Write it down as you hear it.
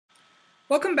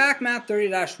Welcome back, Math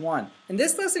 30-1. In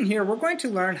this lesson here, we're going to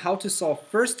learn how to solve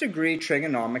first-degree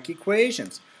trigonometric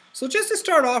equations. So just to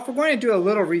start off, we're going to do a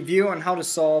little review on how to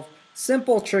solve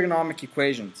simple trigonometric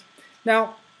equations.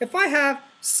 Now, if I have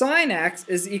sine x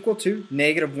is equal to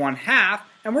 -1/2,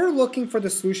 and we're looking for the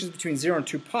solutions between 0 and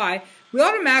 2 pi, we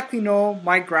automatically know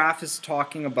my graph is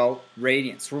talking about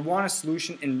radians. So we want a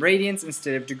solution in radians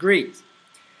instead of degrees.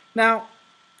 Now,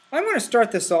 I'm going to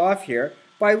start this off here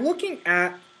by looking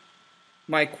at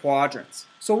my quadrants.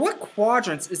 So what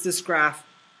quadrants is this graph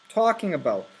talking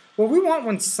about? Well, we want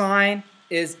when sine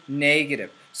is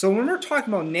negative. So when we're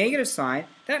talking about negative sine,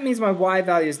 that means my y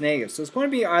value is negative. So it's going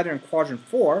to be either in quadrant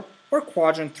 4 or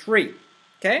quadrant 3.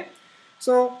 Okay?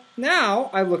 So now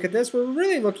I look at this, we're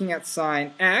really looking at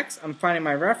sine x. I'm finding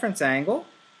my reference angle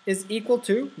is equal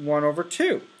to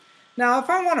 1/2. Now if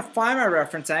I want to find my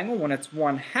reference angle when it's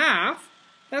 1/2,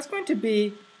 that's going to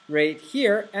be right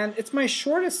here, and it's my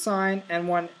shortest sine, and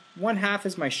 1/2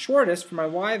 is my shortest for my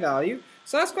y value,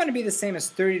 so that's going to be the same as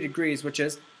 30 degrees, which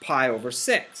is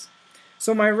pi/6.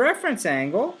 So my reference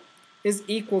angle is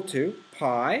equal to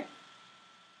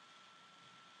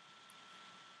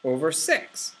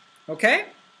pi/6. Okay?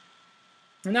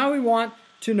 And now we want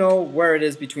to know where it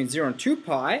is between 0 and 2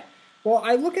 pi. Well,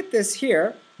 I look at this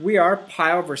here, we are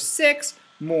pi/6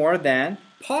 more than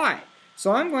pi.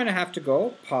 So I'm going to have to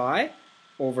go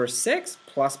pi/6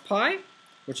 plus pi,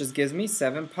 which gives me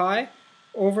 7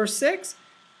 pi/6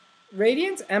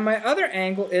 radians, and my other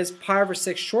angle is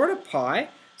pi/6 short of pi,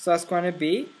 so that's going to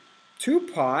be 2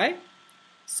 pi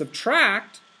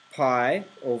subtract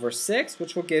pi/6,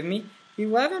 which will give me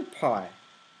 11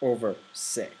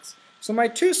 pi/6. So my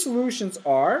two solutions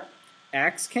are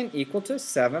x can equal to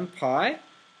 7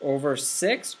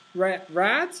 pi/6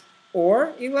 rads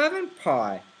or 11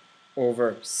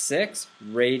 pi/6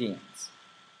 radians.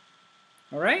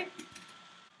 Alright?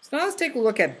 So now let's take a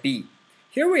look at b.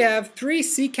 Here we have 3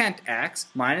 secant x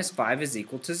minus 5 is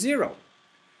equal to 0.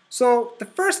 So the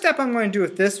first step I'm going to do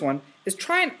with this one is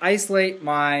try and isolate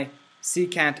my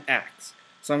secant x.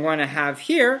 So I'm going to have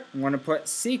here, I'm going to put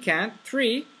secant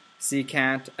 3,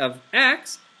 secant of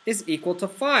x is equal to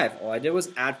 5. All I did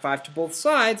was add 5 to both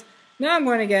sides. Now I'm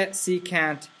going to get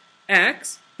secant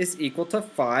x is equal to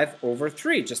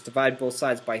 5/3. Just divide both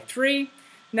sides by 3.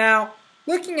 Now,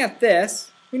 looking at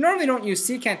this, we normally don't use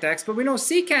secant x, but we know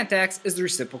secant x is the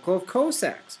reciprocal of cos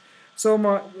x. So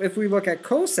if we look at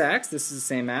cos x, this is the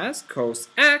same as cos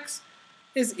x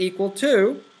is equal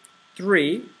to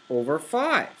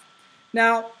 3/5.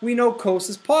 Now, we know cos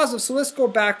is positive, so let's go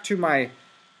back to my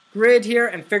grid here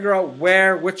and figure out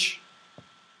which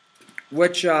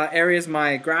areas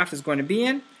my graph is going to be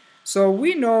in. So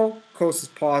we know cos is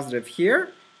positive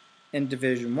here in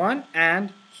division 1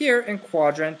 and here in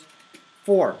quadrant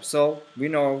 4. So we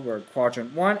know we're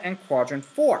quadrant 1 and quadrant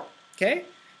 4. Okay?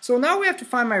 So now we have to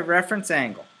find my reference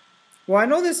angle. Well, I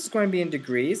know this is going to be in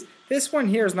degrees. This one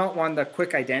here is not one of the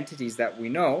quick identities that we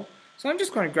know. So I'm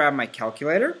just going to grab my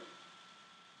calculator,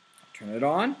 turn it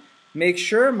on, make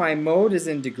sure my mode is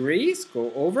in degrees,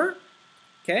 go over,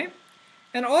 okay?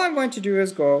 And all I'm going to do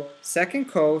is go second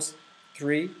cos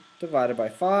 3 divided by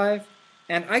 5,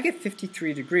 and I get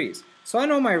 53 degrees. So I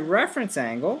know my reference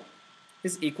angle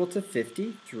is equal to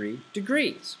 53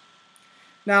 degrees.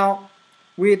 Now,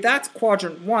 that's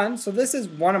quadrant 1, so this is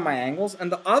one of my angles,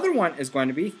 and the other one is going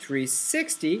to be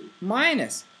 360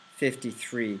 minus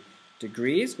 53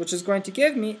 degrees, which is going to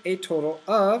give me a total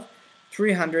of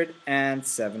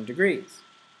 307 degrees.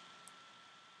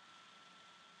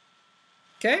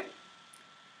 Okay?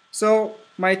 So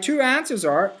my two answers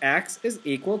are x is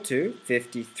equal to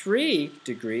 53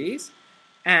 degrees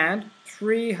and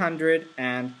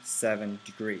 307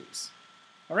 degrees.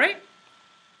 Alright?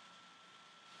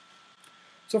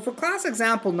 So for class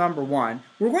example number 1,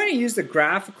 we're going to use the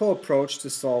graphical approach to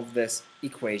solve this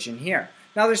equation here.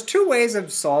 Now there's two ways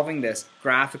of solving this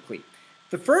graphically.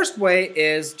 The first way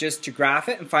is just to graph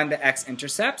it and find the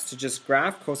x-intercepts, to just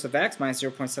graph cos of x minus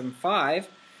 0.75.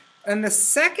 And the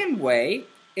second way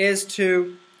is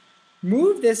to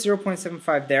move this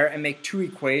 0.75 there and make two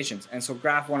equations. And so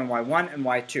graph 1 and y1 and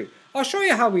y2. I'll show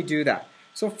you how we do that.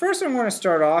 So first I'm going to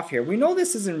start off here. We know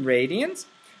this is in radians.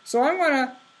 So I'm going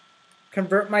to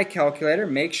convert my calculator,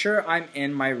 make sure I'm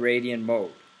in my radian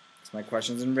mode. So my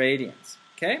question's in radians.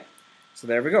 Okay? So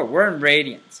there we go. We're in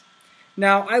radians.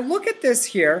 Now I look at this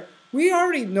here. We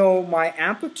already know my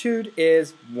amplitude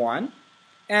is 1.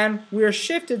 And we are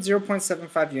shifted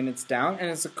 0.75 units down, and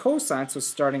it's a cosine, so it's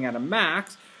starting at a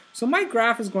max. So my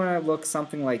graph is going to look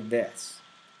something like this.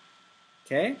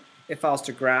 Okay? If I was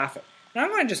to graph it. Now I'm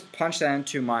going to just punch that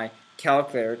into my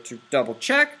calculator to double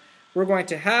check. We're going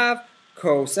to have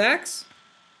cos x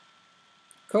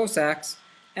cos x,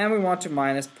 and we want to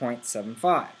minus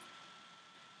 0.75.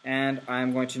 And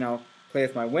I'm going to now play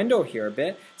with my window here a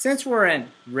bit. Since we're in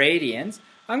radians,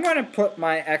 I'm going to put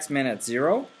my x-min at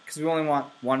 0 because we only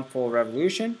want one full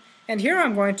revolution. And here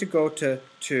I'm going to go to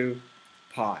 2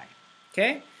 pi.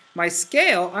 Okay? My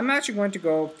scale, I'm actually going to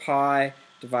go pi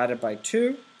divided by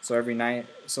 2, so every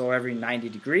 90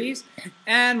 degrees.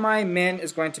 And my min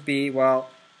is going to be, well,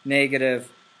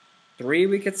 -3,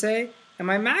 we could say. And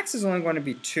my max is only going to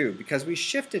be 2 because we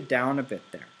shifted down a bit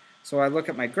there. So I look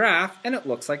at my graph and it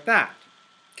looks like that.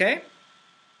 Okay?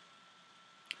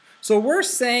 So we're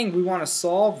saying we want to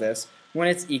solve this when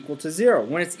it's equal to 0.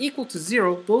 When it's equal to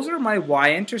 0, those are my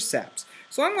y-intercepts.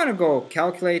 So I'm going to go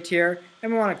calculate here,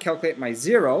 and we want to calculate my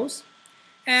zeros.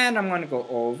 And I'm going to go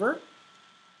over.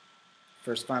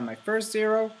 First find my first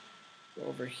 0. Go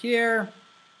over here.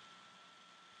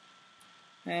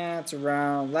 And it's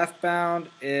around left bound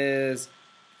is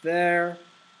there,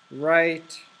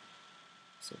 right.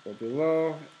 So go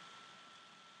below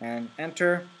and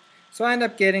enter. So I end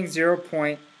up getting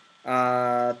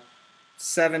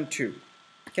 0.72.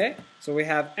 Okay, so we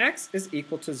have x is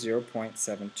equal to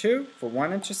 0.72 for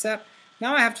one intercept.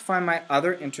 Now I have to find my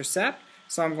other intercept.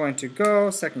 So I'm going to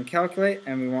go second calculate,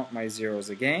 and we want my zeros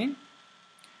again.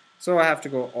 So I have to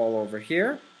go all over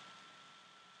here.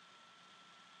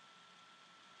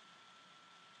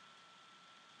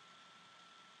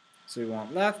 So we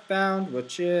want left bound,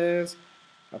 which is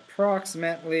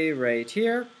approximately right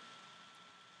here.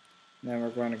 And then we're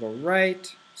going to go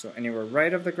right, so anywhere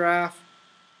right of the graph,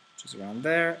 which is around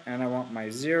there, and I want my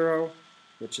 0,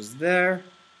 which is there.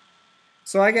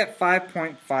 So I get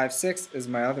 5.56 is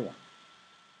my other one.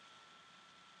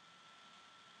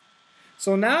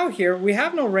 So now here, we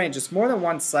have no range, it's more than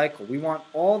one cycle. We want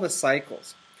all the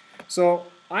cycles. So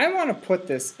I want to put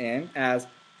this in as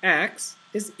x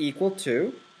is equal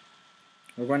to,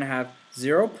 we're going to have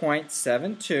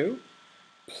 0.72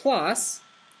 plus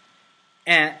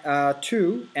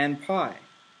 2 n pi.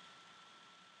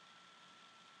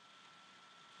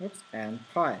 Oops, n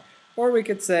pi. Or we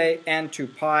could say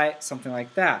n2 pi, something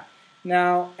like that.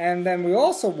 Now, and then we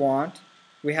also want,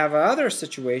 we have another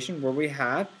situation where we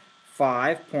have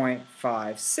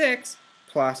 5.56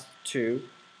 plus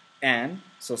 2n,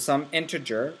 so some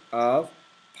integer of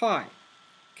pi.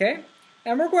 Okay?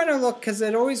 And we're going to look, because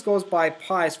it always goes by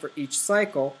pi's for each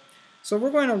cycle, so we're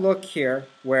going to look here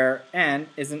where n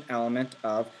is an element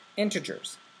of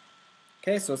integers.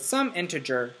 Okay, so it's some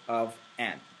integer of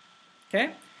n.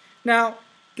 Okay? Now,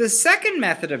 the second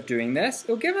method of doing this,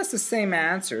 it'll give us the same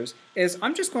answers, is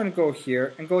I'm just going to go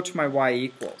here and go to my y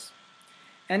equals.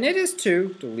 And it is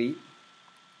to delete,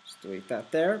 just delete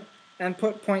that there, and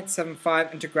put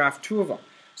 0.75 into graph 2 of them.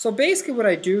 So basically what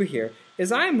I do here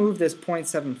is I move this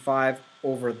 0.75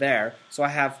 over there, so I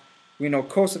have, we know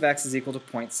cos of x is equal to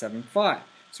 0.75.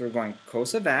 So we're going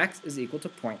cos of x is equal to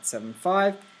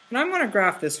 0.75, and I'm going to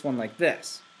graph this one like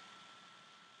this.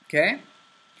 Okay?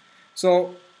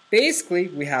 So basically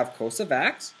we have cos of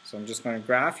x, so I'm just going to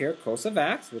graph here cos of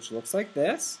x, which looks like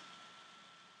this.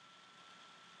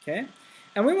 Okay?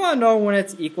 And we want to know when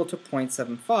it's equal to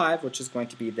 0.75, which is going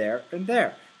to be there and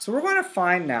there. So we're going to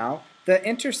find now the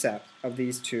intercept of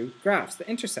these two graphs, the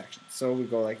intersections. So we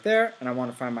go like there, and I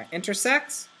want to find my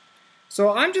intersects.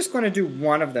 So I'm just going to do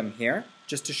one of them here,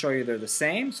 just to show you they're the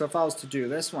same. So if I was to do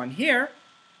this one here,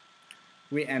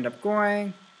 we end up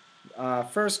going,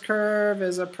 first curve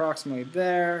is approximately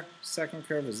there, second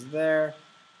curve is there,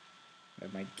 I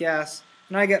have my guess,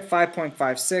 and I get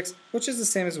 5.56, which is the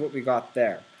same as what we got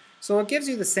there. So it gives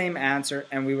you the same answer,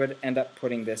 and we would end up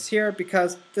putting this here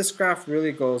because this graph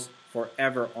really goes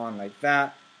forever on like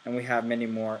that, and we have many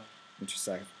more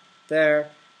intersects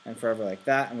there, and forever like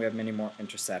that, and we have many more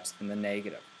intercepts in the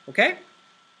negative. Okay?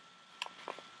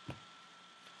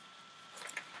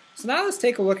 So now let's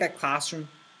take a look at classroom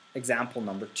example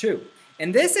number 2.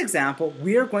 In this example,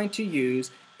 we are going to use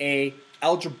an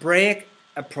algebraic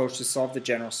approach to solve the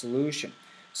general solution.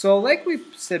 So like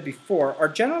we've said before, our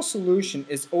general solution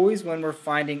is always when we're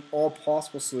finding all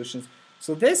possible solutions.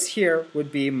 So this here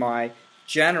would be my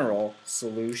general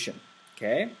solution.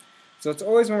 Okay? So it's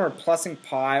always when we're plussing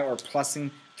pi or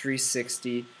plussing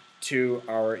 360 to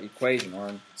our equation, or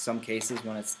in some cases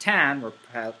when it's tan, we're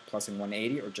plussing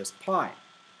 180 or just pi.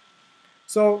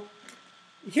 So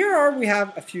here we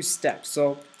have a few steps.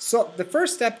 So the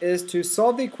first step is to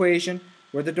solve the equation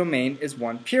where the domain is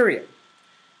 1 period.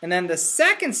 And then the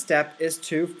second step is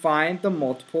to find the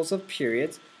multiples of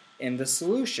periods in the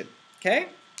solution. Okay?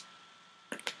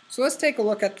 So let's take a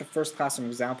look at the first classroom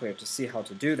example here to see how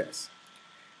to do this.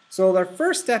 So the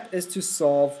first step is to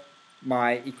solve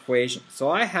my equation.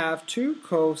 So I have 2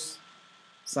 cos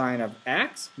sine of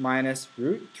x minus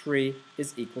root 3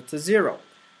 is equal to 0.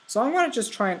 So I'm going to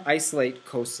just try and isolate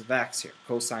cos of x here,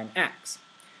 cosine x.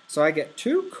 So I get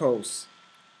 2 cos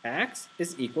x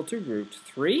is equal to root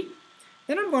 3.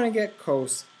 Then I'm going to get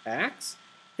cos x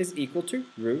is equal to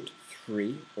root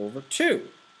 3 over 2.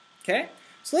 Okay?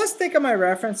 So let's think of my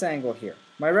reference angle here.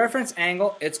 My reference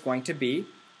angle, it's going to be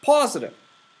positive.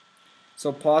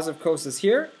 So positive cos is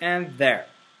here and there.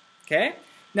 Okay?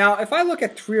 Now if I look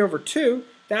at 3 over 2,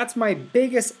 that's my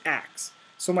biggest x.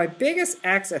 So my biggest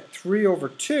x at 3 over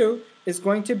 2 is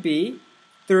going to be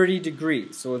 30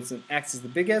 degrees. So it's an x is the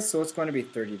biggest, so it's going to be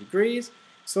 30 degrees.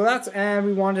 So that's, and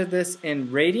we wanted this in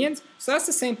radians. So that's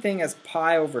the same thing as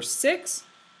pi over 6.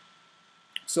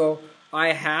 So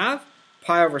I have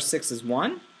pi over 6 is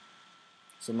 1.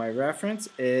 So my reference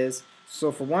is,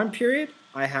 so for one period,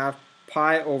 I have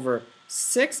pi over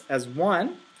 6 as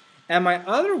 1. And my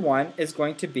other one is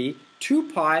going to be 2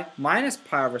 pi minus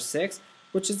pi over 6,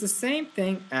 which is the same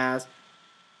thing as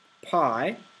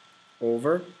pi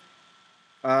over,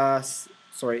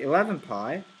 11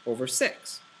 pi over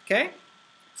 6. Okay?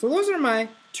 So those are my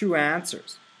two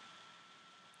answers.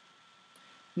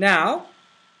 Now,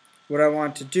 what I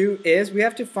want to do is we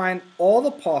have to find all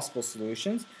the possible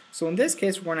solutions. So in this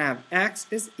case, we're going to have x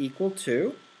is equal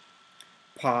to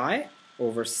pi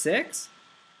over 6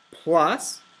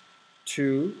 plus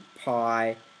 2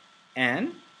 pi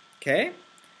n. Okay?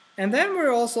 And then we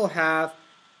also have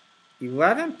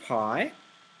 11 pi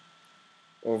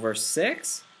over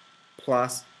 6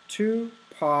 plus 2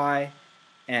 pi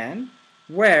n,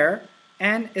 where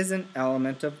n is an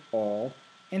element of all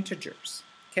integers.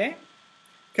 Okay?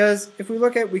 Because if we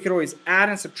look at, we could always add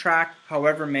and subtract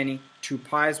however many 2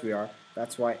 pi's we are.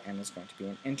 That's why n is going to be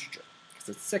an integer, because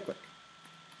it's cyclic.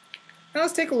 Now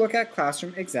let's take a look at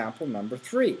classroom example number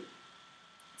 3. It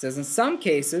says, in some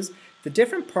cases, the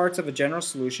different parts of a general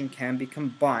solution can be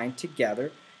combined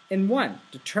together in one.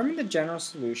 Determine the general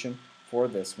solution for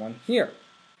this one here.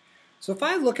 So if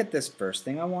I look at this first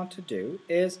thing I want to do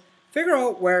is figure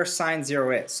out where sine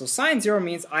 0 is. So sine 0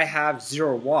 means I have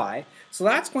 0y. So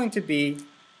that's going to be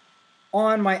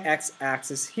on my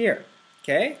x-axis here.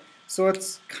 Okay? So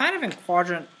it's kind of in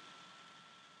quadrant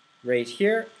right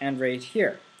here and right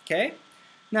here. Okay?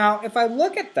 Now if I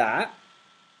look at that,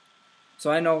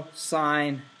 so I know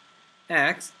sine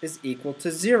x is equal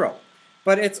to 0.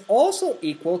 But it's also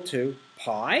equal to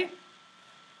pi.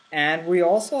 And we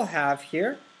also have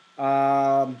here 2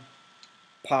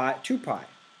 pi.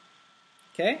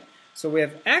 Okay? So we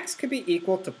have x could be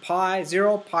equal to pi,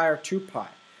 0, pi, or 2 pi.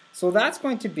 So that's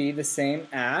going to be the same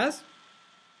as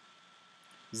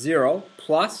 0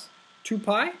 plus 2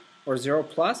 pi, or 0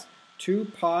 plus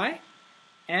 2 pi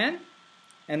n.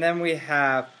 And then we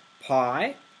have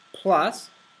pi plus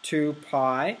 2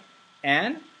 pi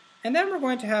n. And then we're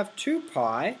going to have 2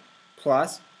 pi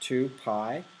plus 2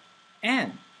 pi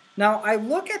n. Now I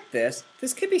look at this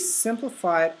could be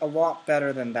simplified a lot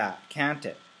better than that, can't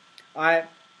it?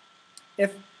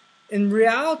 If in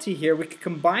reality here we could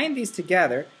combine these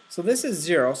together, so this is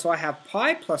 0, so I have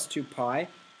pi plus 2 pi, and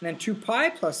then 2 pi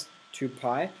plus 2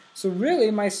 pi. So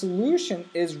really my solution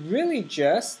is really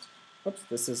just, whoops,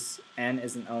 this is n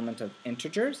is an element of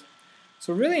integers.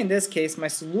 So really in this case my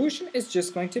solution is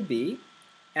just going to be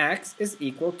x is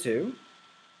equal to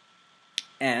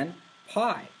n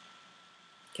pi.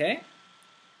 Okay?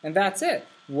 And that's it,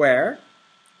 where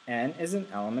n is an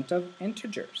element of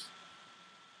integers.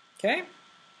 Okay?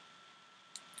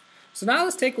 So now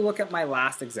let's take a look at my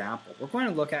last example. We're going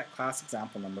to look at class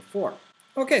example number 4.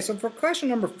 Okay, so for question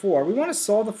number 4, we want to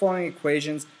solve the following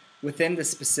equations within the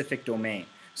specific domain.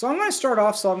 So I'm going to start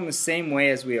off solving the same way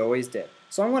as we always did.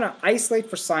 So I'm going to isolate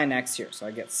for sine x here. So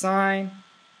I get sine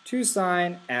 2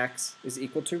 sine x is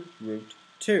equal to root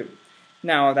 2.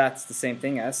 Now that's the same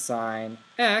thing as sine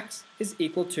x is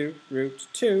equal to root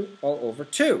 2 all over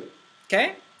 2.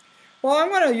 Okay? Well, I'm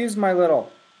going to use my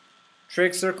little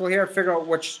trig circle here to figure out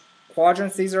which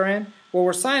quadrants these are in. Well,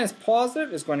 where sine is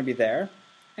positive is going to be there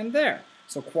and there.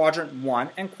 So quadrant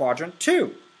 1 and quadrant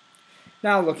 2.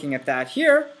 Now looking at that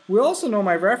here, we also know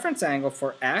my reference angle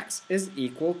for x is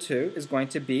going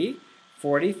to be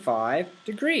 45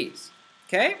 degrees.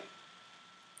 Okay?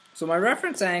 So my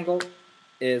reference angle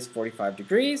is 45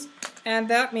 degrees, and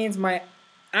that means my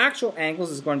actual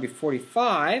angles is going to be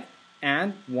 45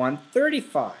 and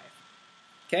 135.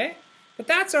 Okay? But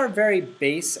that's our very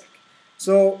basic.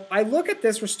 So I look at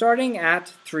this, we're starting at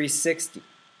 360.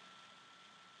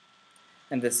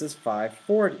 And this is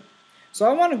 540. So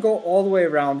I want to go all the way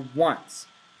around once.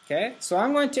 Okay? So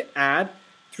I'm going to add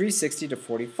 360 to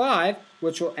 45,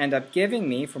 which will end up giving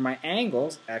me, for my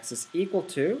angles, x is equal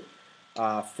to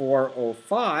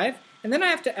 405, and then I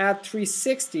have to add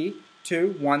 360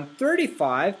 to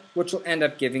 135, which will end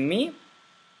up giving me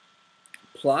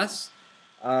plus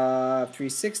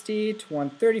 360 to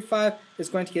 135 is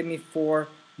going to give me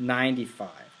 495.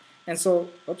 And so,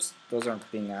 oops, those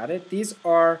aren't being added. These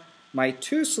are my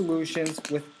two solutions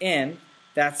within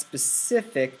that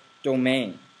specific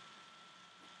domain.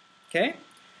 Okay?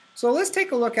 So let's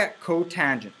take a look at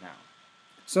cotangent now.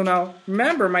 So now,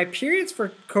 remember, my periods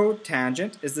for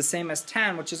cotangent is the same as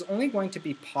tan, which is only going to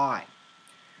be pi.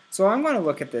 So I'm going to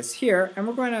look at this here, and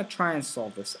we're going to try and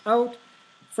solve this out.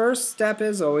 First step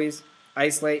is always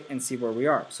isolate and see where we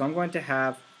are. So I'm going to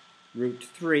have root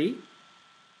 3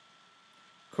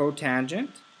 cotangent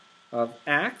of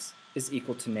x is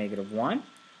equal to -1.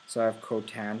 So I have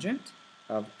cotangent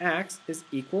of x is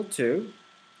equal to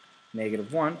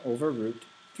 -1 over root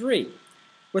 3,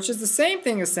 which is the same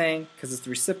thing as saying, because it's the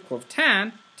reciprocal of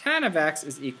tan, tan of x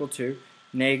is equal to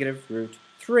 -root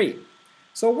 3.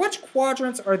 So which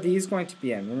quadrants are these going to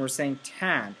be in when we're saying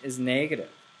tan is negative?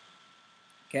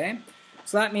 Okay,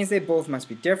 so that means they both must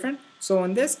be different. So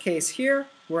in this case here,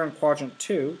 we're in quadrant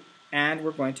 2, and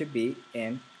we're going to be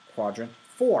in quadrant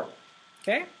 4.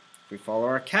 Okay, if we follow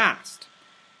our cast.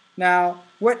 Now,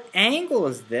 what angle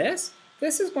is this?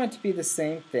 This is going to be the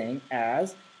same thing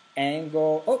as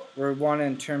angle, we're one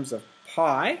in terms of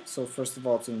pi, so first of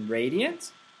all it's in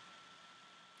radians.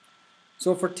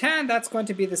 So for tan, that's going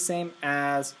to be the same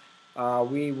as,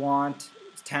 we want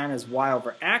tan is y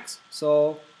over x,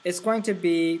 so it's going to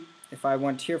be, if I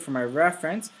went here for my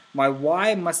reference, my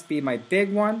y must be my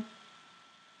big one,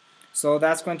 so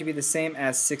that's going to be the same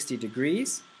as 60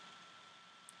 degrees.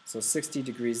 So 60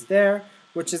 degrees there,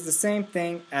 which is the same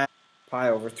thing as pi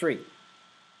over 3.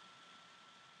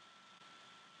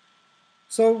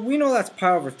 So we know that's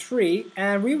pi over 3,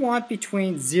 and we want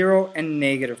between 0 and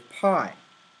 -pi.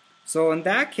 So in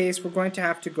that case, we're going to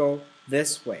have to go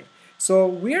this way. So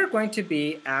we are going to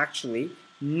be actually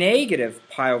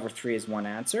 -pi over 3 is one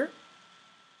answer.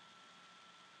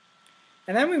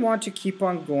 And then we want to keep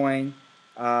on going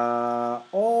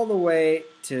all the way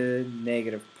to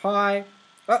 -pi.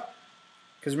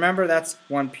 Because remember, that's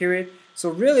one period. So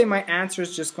really my answer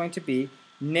is just going to be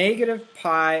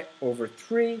 -pi over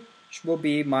 3, which will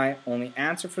be my only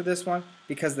answer for this one,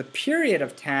 because the period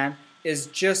of tan is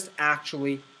just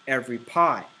actually every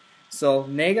pi. So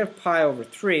 -pi over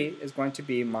 3 is going to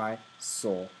be my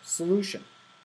sole solution.